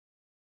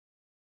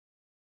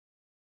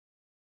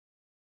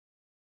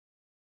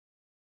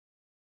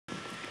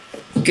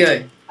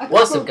Go.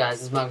 What's up,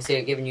 guys? It's Marcus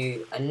here, giving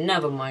you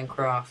another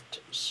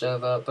Minecraft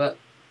server, but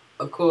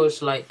of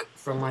course, like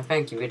from my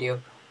thank you video,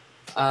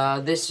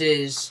 this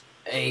is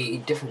a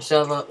different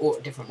server or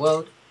a different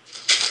world.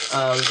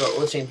 We've got all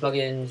the same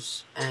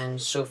plugins,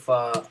 and so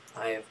far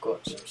I have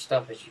got some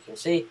stuff, as you can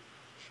see.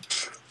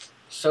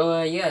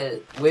 So yeah,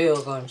 we're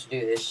going to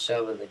do this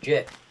server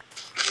legit.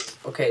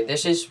 Okay,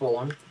 this is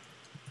spawn,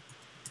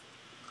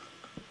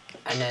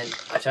 and then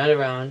I turn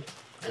around,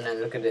 and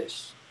then look at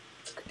this.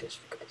 Look at this.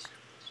 Look at this.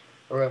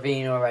 A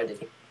ravine already.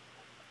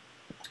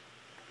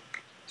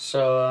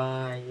 So,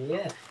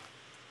 yeah.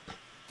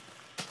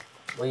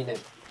 What are you doing?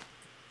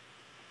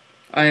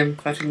 I am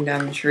cutting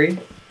down the tree.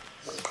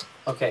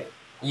 Okay.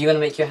 You gonna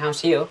make your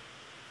house here?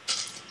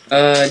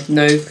 No,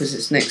 because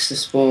it's next to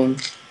spawn.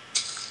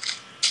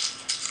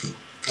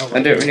 Oh,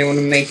 I don't really want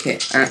to make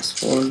it at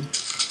spawn.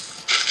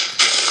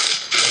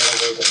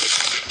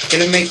 I'm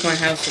gonna make my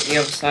house at the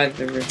other side of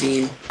the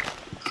ravine.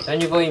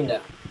 Turn your volume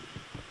down.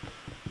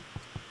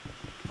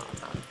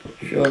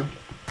 Sure.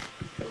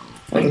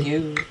 Thank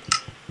you.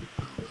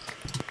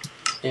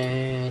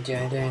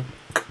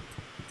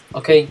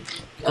 Okay,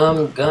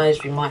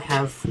 guys, we might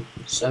have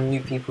some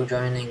new people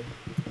joining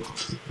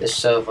this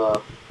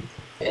server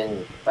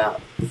in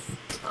about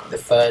the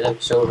 3rd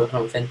episode or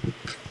something.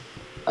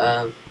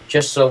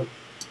 Just so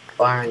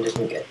Byron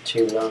doesn't get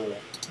too lonely.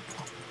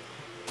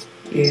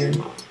 Yeah.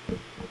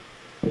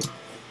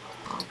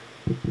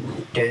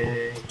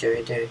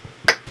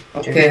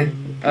 Okay.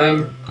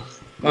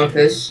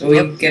 Marcus, are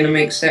we gonna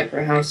make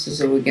separate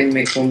houses, or are we gonna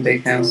make one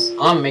big house?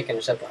 I'm making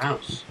a separate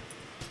house.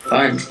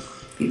 Fine.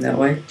 Be that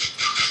way.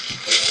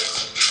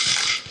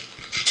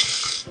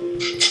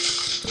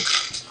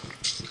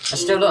 I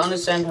still don't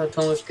understand how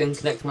Thomas can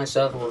connect to my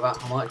server without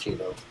Hamachi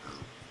though.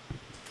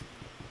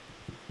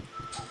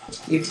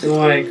 Neither do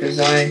I, because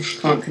I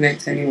can't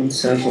connect to anyone's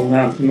server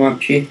without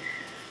Hamachi,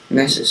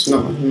 unless it's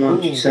not a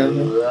Hamachi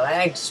server.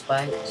 Lag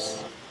spikes.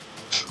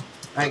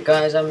 Alright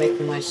guys, I'm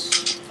making my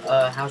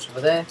house over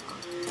there.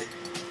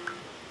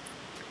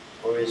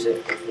 Or is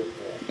it over there?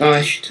 Oh,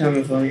 I should turn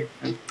my volume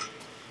down.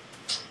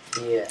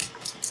 Yeah.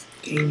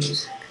 Game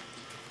music.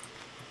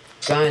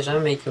 Guys,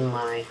 I'm making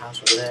my house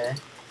over there.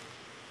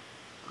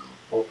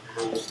 Or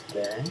house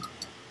there.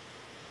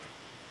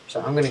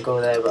 So I'm gonna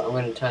go there, but I'm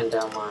gonna turn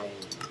down my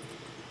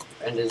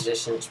render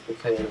distance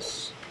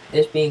because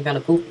it's being kind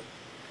of poopy.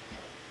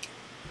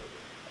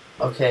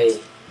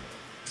 Okay,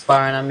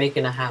 Byron, I'm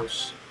making a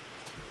house.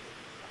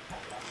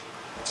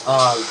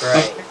 Oh,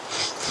 great.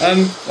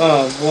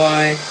 Oh,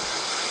 why?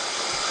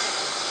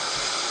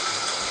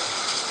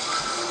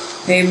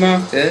 Hey,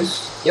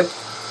 Marcus. Yep.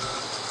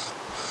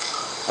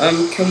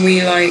 Can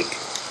we,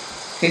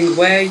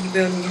 where are you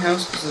building your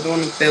house? Because I don't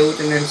want to build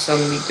and then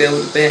suddenly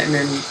build a bit and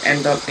then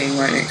end up being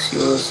right next to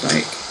yours,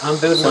 I'm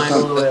building mine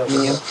all the way over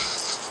here.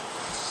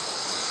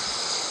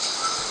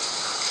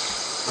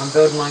 I'm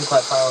building mine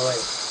quite far away.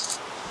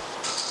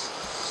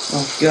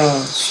 Oh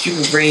god,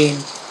 stupid rain.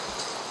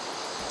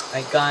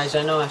 Right guys,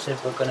 I know I said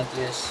we're gonna do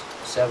this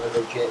server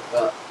legit,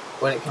 but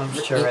when it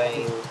comes to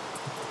rain,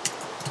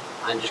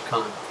 I just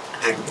can't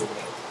handle it.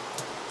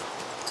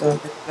 So,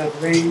 that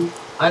rain.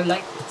 I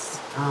like this.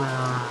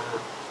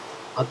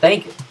 I'll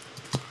take it.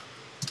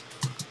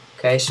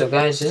 Okay, so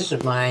guys, this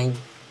is where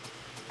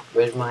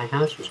my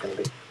house was gonna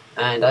be.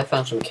 And I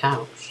found some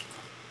cows.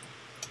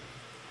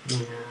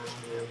 Meow,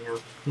 meow,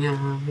 meow,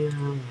 meow, meow,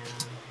 meow.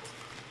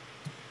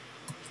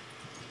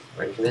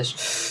 Ready for this?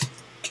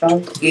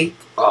 Chunky.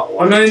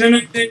 Oh no,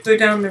 don't go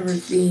down the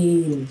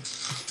ravine.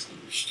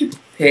 Stupid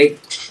pig.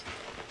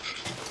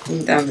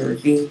 Going down the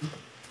ravine.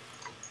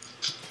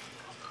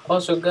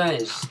 Also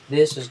guys,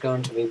 this is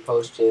going to be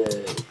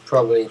posted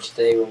probably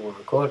today when we're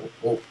recording.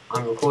 Oh,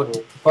 I'm recording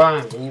it.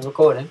 Brian, are you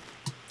recording?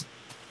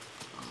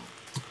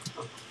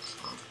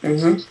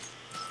 Mm-hmm.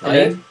 Are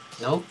you?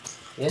 No?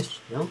 Yes?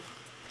 No?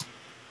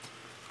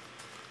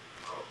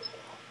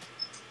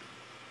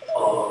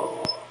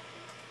 Oh.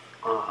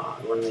 Oh,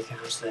 I want to make a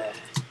house there.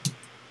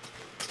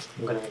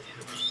 I'm gonna make a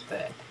house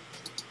there.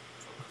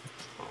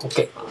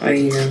 Okay.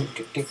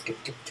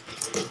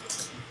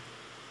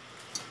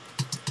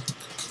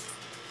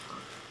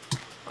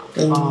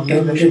 There's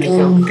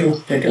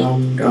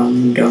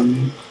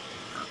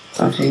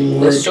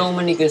so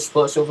many good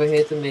spots over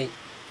here to make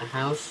a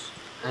house,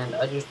 and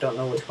I just don't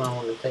know which one I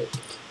want to take.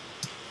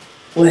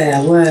 Where?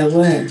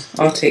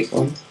 I'll take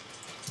one.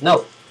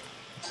 No.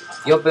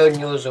 You're building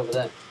yours over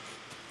there.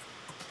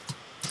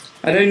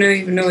 I don't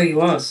even know where you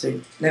are,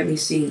 so let me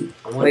see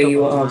where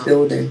you are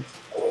building.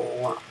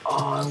 Oh,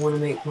 I want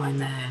to make mine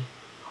there.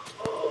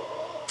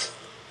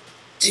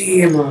 Do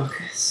you,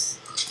 Marcus?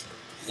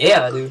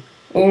 Yeah, I do.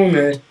 Oh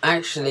no.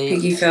 Actually...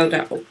 Piggy fell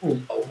down.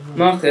 Oh.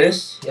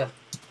 Marcus? Yeah.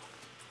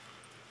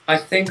 I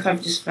think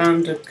I've just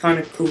found a kind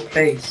of cool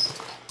place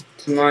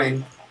to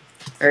mine.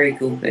 Very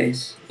cool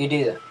place. You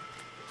do that?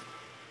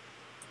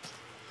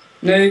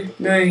 No,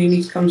 you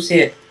need to come see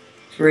it.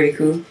 It's really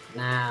cool.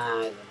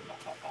 Nah,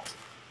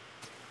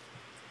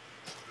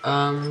 I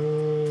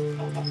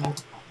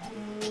don't.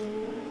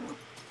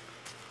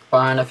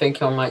 Byron, I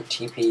think I might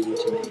TP you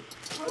to me.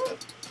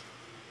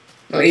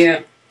 Oh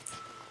yeah.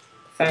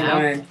 Found Now?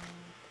 iron.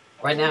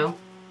 Right now?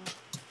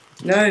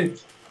 No.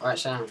 Right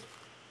sound.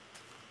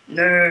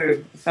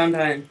 No. Found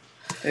iron.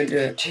 Don't do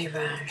it.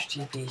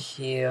 TP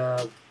here.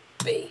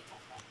 B.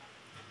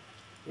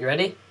 You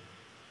ready?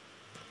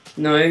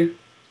 No.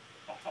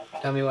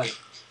 Tell me when.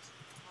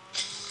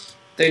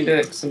 Don't do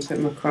it because I'm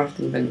putting my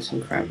crafting bench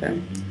and crap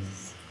in.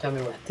 Tell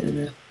me when.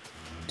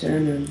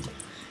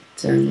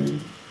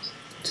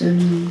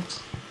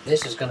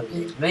 This is gonna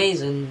be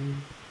amazing.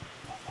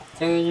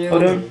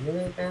 Hold on.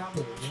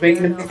 Just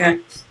making a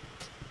pickaxe.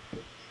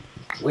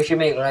 We should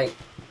make like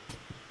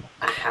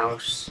a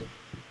house,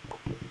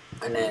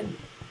 and then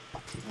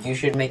you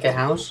should make a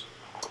house,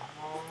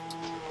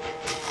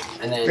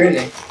 and then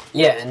Really?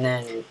 yeah, and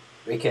then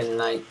we can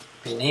like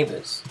be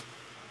neighbors.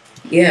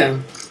 Yeah.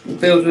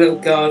 Build a little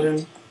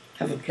garden.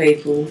 Have a play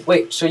pool.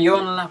 Wait, so you're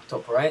on a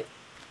laptop, right?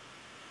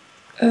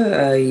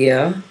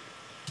 Yeah.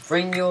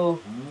 Bring your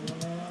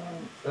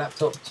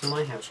laptop to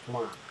my house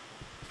tomorrow.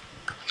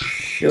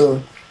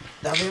 Sure.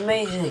 That'd be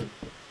amazing.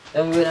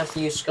 Then we wouldn't have to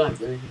use Skype.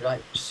 We would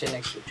like sit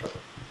next to each other.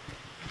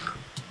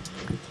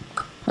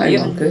 Hi, You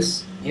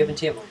Marcus. You haven't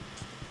seen mine?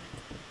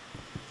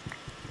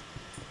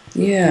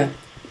 Yeah.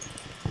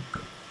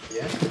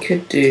 Yeah. We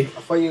could do.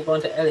 I thought you were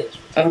going to Elliot's.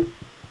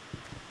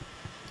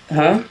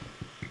 Huh?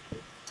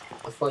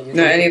 I thought you were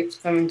No, going Elliot's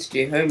coming to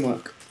do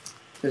homework.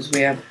 Because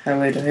we have a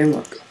load of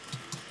homework.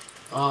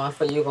 Oh, I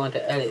thought you were going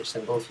to Elliot's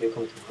and both of you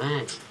come to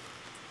mine.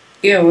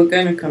 Yeah, we're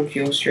going to come to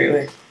yours straight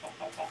away.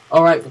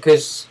 Alright,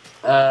 because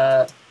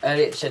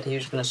Elliot said he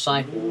was going to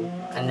cycle,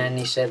 and then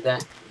he said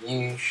that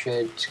you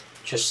should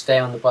just stay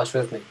on the bus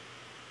with me.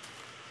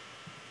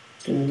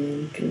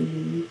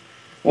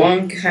 Well,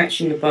 I'm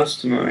catching the bus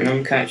tomorrow and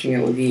I'm catching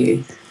it with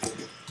you.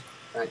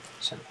 Right,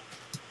 so.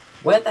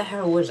 Where the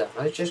hell was that?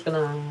 I was just going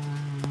to...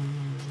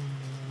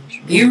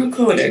 Are you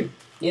recording?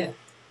 Yeah.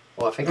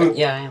 Well, I think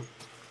yeah, I am.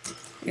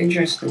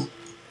 Interesting.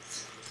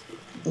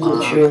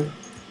 Wasn't sure.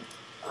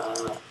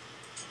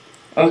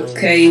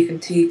 Okay, you can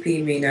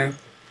TP me now.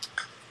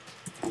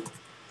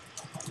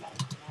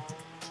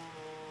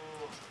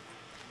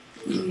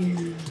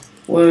 Yeah.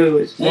 Whoa,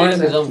 it's Yeah, why it's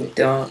is a it zombie.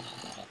 dark?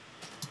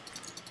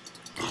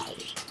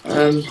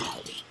 I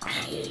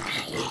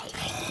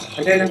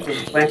don't have a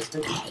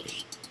weapon.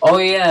 Oh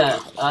yeah,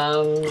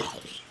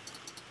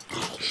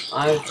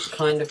 I've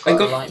kind of I got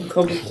got like...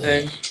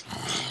 cobblestone.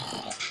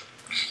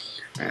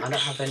 I don't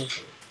have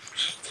anything.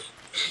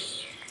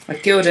 I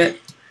killed it.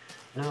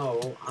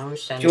 No, I was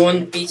Do sending... you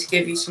want me to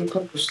give you some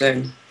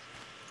cobblestone?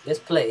 Yes,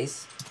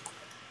 please.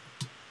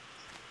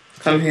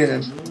 Come here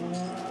then.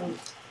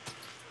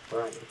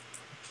 Right.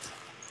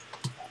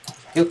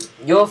 You're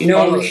You know what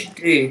following. we should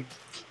do?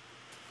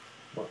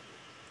 What?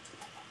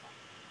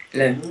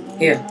 Hello.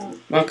 Here.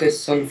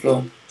 Marcus on the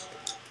floor.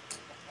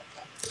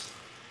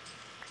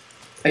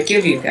 I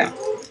killed you, cow.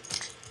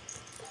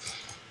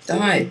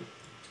 Die.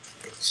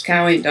 This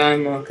cow ain't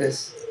dying,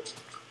 Marcus.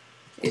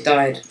 It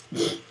died.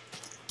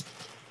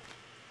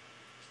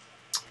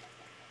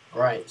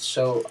 Right,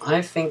 so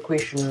I think we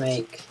should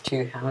make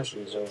 2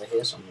 houses over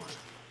here somewhere.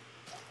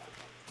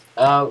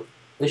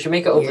 We should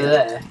make it over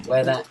there,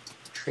 where that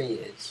tree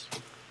is.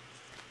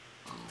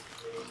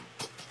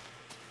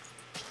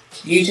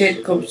 You take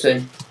the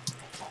cobblestone.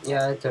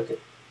 Yeah, I took it.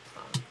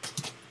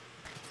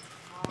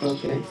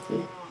 Okay.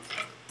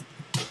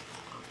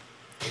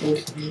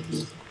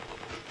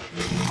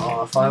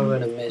 Oh, if I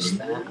would have missed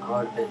that, I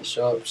would have been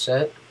so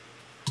upset.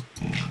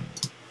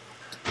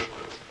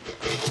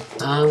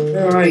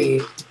 Where are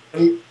you?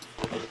 And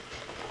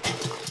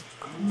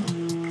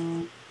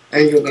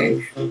your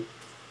game show.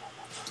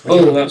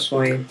 Oh, that's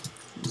why.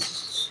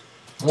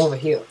 I'm over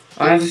here.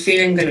 I have a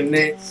feeling I'm gonna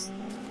miss.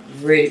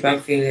 Really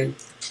bad feeling.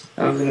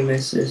 I'm gonna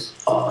miss this.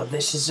 Oh,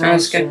 this is I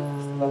was scared.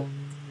 awesome.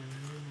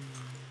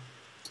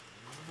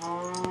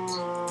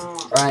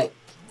 Right,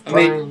 I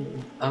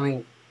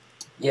mean,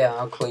 yeah,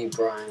 I'll call you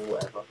Brian,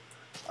 whatever.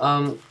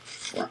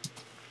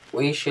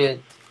 We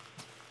should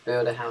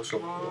build a house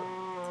over here.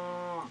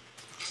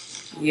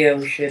 Yeah,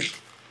 we should.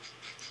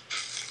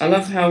 I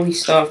love how we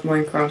start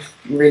Minecraft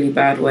in a really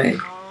bad way.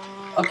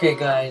 Okay,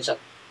 guys,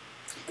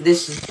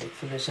 this is it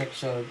for this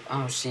episode.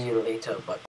 I'll see you later, bye.